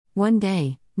One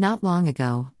day, not long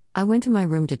ago, I went to my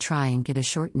room to try and get a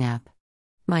short nap.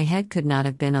 My head could not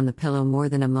have been on the pillow more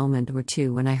than a moment or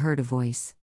two when I heard a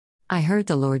voice. I heard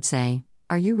the Lord say,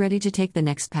 "Are you ready to take the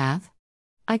next path?"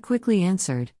 I quickly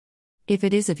answered, "If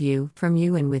it is of you, from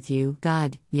you and with you,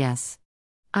 God, yes."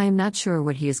 I am not sure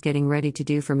what He is getting ready to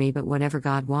do for me, but whatever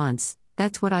God wants,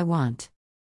 that's what I want.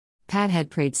 Pat had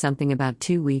prayed something about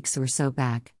 2 weeks or so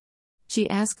back. She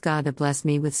asked God to bless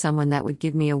me with someone that would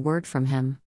give me a word from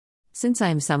Him. Since I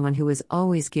am someone who is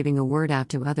always giving a word out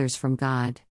to others from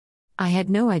God, I had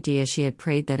no idea she had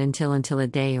prayed that until a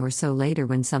day or so later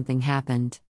when something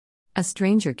happened. A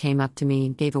stranger came up to me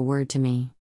and gave a word to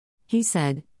me. He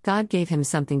said, God gave him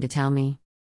something to tell me.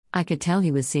 I could tell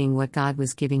he was seeing what God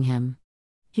was giving him.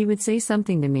 He would say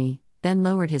something to me, then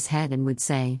lowered his head and would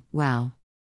say, "Wow.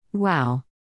 Wow."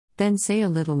 Then say a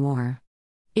little more.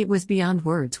 It was beyond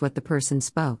words what the person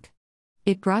spoke.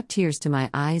 It brought tears to my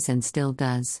eyes and still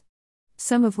does.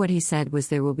 Some of what he said was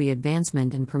there will be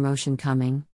advancement and promotion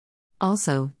coming.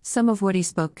 Also, some of what he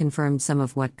spoke confirmed some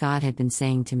of what God had been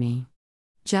saying to me.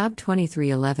 Job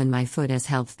 23:11 My foot has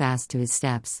held fast to his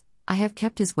steps, I have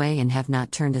kept his way and have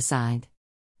not turned aside.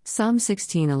 Psalm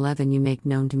 16:11 You make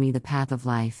known to me the path of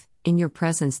life, in your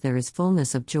presence there is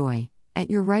fullness of joy, at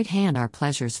your right hand are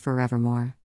pleasures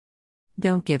forevermore.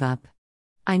 Don't give up.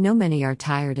 I know many are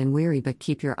tired and weary, but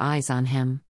keep your eyes on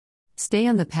Him. Stay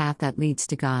on the path that leads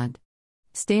to God.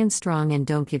 Stand strong and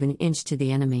don't give an inch to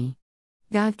the enemy.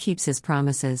 God keeps His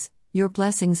promises, your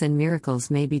blessings and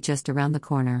miracles may be just around the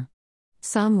corner.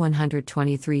 Psalm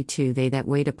 123:2 They that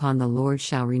wait upon the Lord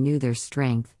shall renew their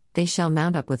strength, they shall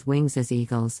mount up with wings as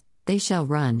eagles, they shall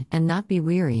run and not be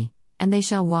weary, and they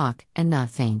shall walk and not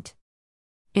faint.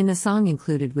 In the song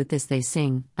included with this they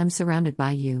sing, I'm surrounded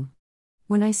by you.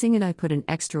 When I sing it I put an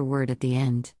extra word at the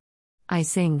end. I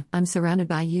sing, I'm surrounded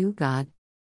by you, God,